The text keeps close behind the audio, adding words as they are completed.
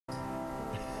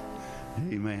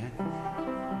Amen.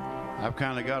 I've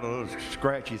kind of got a little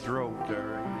scratchy throat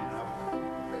there. Amen.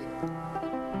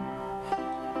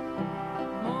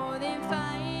 More than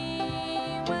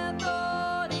fame, wealth,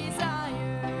 or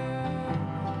desire,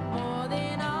 more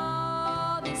than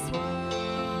all this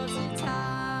world's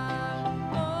attire,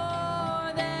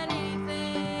 more than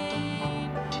anything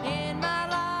in my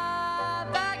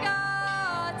life, I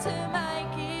got to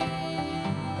make it.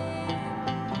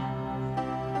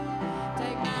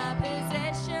 Take my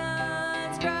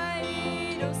possessions,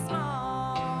 great or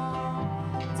small.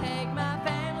 Take my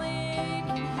family,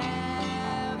 can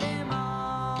have them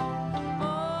all.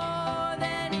 More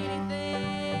than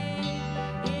anything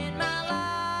in my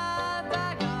life,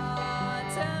 I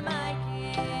got to make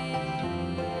it.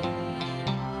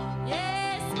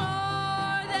 Yes,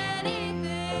 more than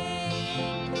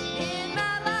anything in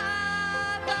my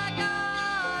life, I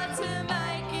got to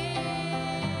make it.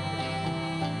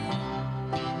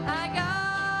 I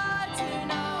got to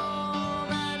know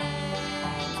my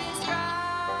name's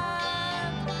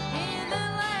inscribed in the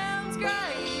Lamb's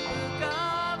great book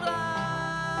of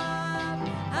life.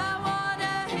 I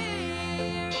wanna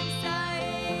hear him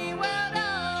say, well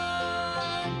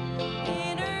done,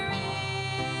 enter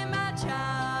in, my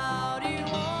child, you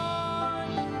won.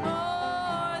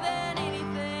 More than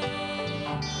anything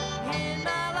in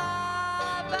my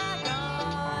life, I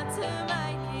got to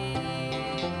make it.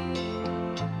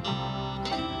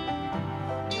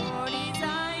 Your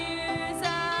desires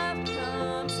I've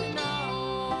come to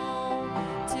know,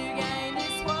 to gain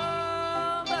this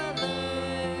world but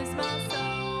lose my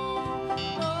soul.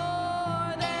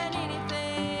 More than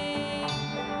anything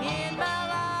in my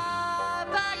life,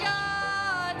 I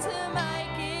got to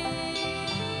make it.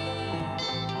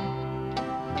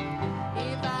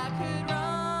 If I could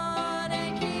run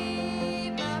and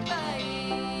keep my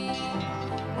faith,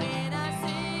 when I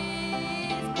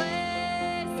see his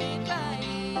blessed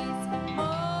face,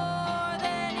 more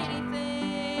than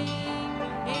anything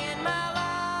in my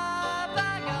life, I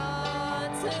got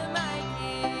to make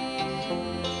it.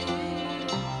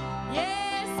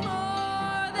 Yes,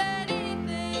 more than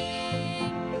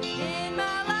anything in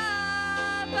my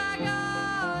life, I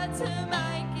got to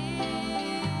make it.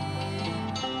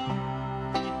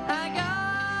 I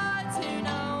got to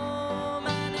know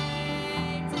my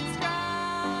name's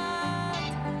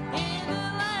inscribed in the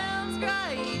Lamb's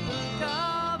great book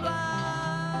of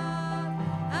life.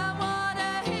 I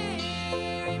wanna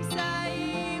hear him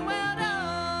say, well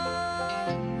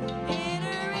done,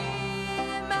 enter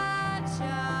in, my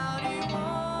child, you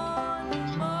won.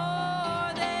 More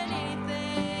than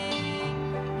anything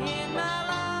in my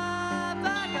life, I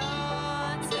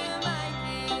got to make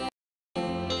it.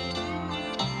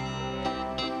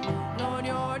 Lord,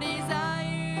 your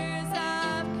desires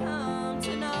I've come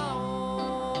to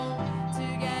know, to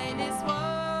gain this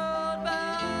world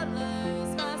but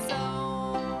lose my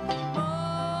soul.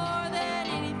 More than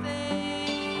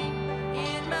anything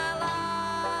in my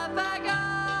life, I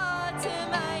got to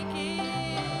make it.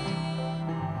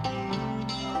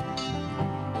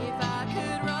 If I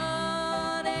could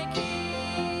run and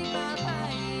keep my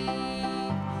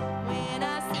faith, when I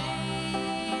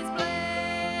see his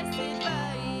blessed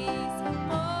face,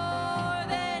 more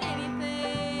than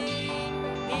anything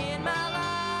in my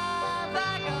life,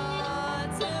 I got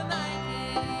to make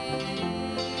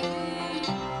it.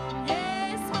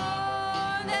 Yes,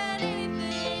 more than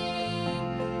anything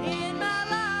in my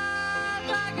life,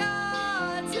 I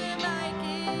got to make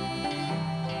it.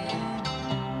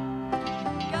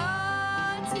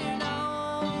 Got to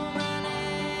know my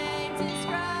name's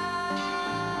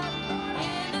inscribed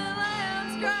in the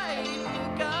Lamb's great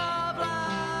book of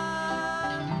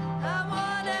life. I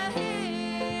wanna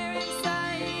hear him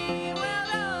say, well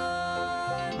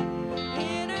done,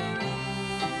 enter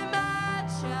in, my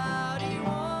child, you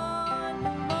won.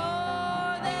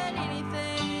 More than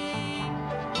anything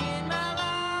in my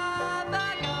life, I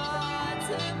got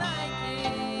to make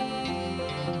it.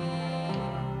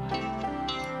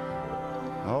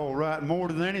 All right, more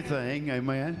than anything,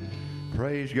 amen.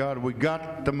 Praise God. We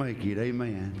got to make it,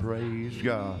 amen. Praise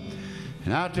God.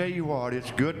 And I'll tell you what,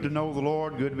 it's good to know the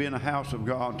Lord, good to be in the house of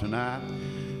God tonight.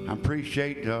 I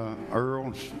appreciate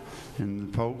Earl and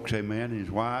the folks, amen, and his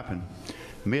wife, and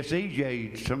Miss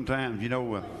EJ. Sometimes, you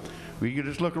know, you can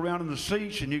just look around in the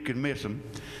seats and you can miss them.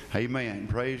 Amen.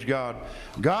 Praise God.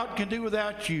 God can do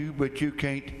without you, but you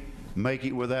can't make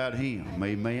it without him.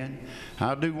 Amen.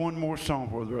 I'll do one more song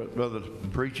for the brother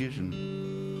preaches,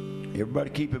 and everybody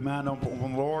keep in mind on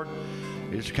the Lord.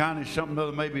 It's kind of something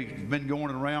that maybe been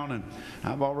going around, and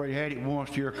I've already had it once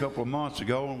here a couple of months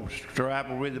ago, and was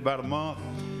traveled with it about a month.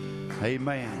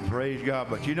 Amen. Praise God.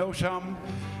 But you know something?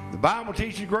 The Bible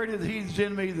teaches greater that He is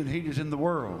in me than He is in the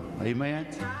world. Amen.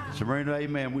 So,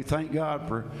 amen. We thank God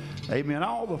for, amen,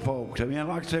 all the folks. Amen.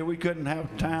 Like I said, we wouldn't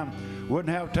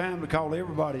have time to call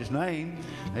everybody's name.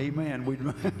 Amen.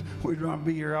 We'd rather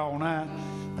be here all night.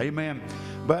 Amen.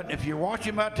 But if you're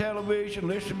watching by television,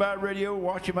 listening by radio,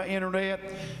 watching by internet,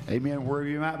 amen, wherever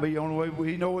you might be, the only way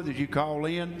we know it is you call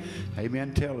in.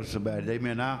 Amen. Tell us about it.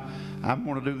 Amen. I'm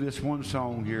going to do this one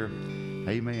song here.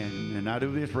 Amen. And I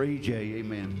do this for EJ.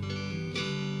 Amen.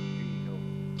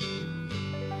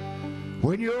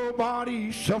 When your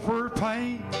body suffers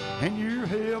pain and your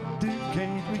health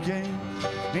can't be gained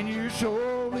and your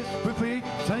soul is quickly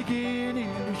sinking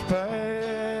in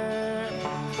despair,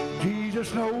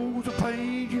 Jesus knows the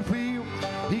pain you feel.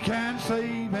 He can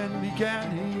save and He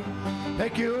can heal.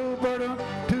 Take your burden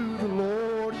to the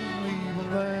Lord and leave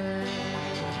Him there.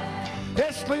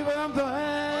 Yes, leave Him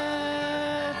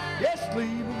there. Yes, leave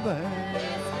Him there.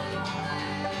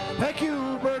 Take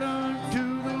your burden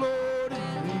to the Lord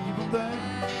and leave Him there.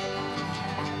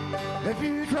 If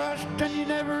you trust and you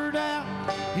never doubt,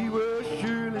 He will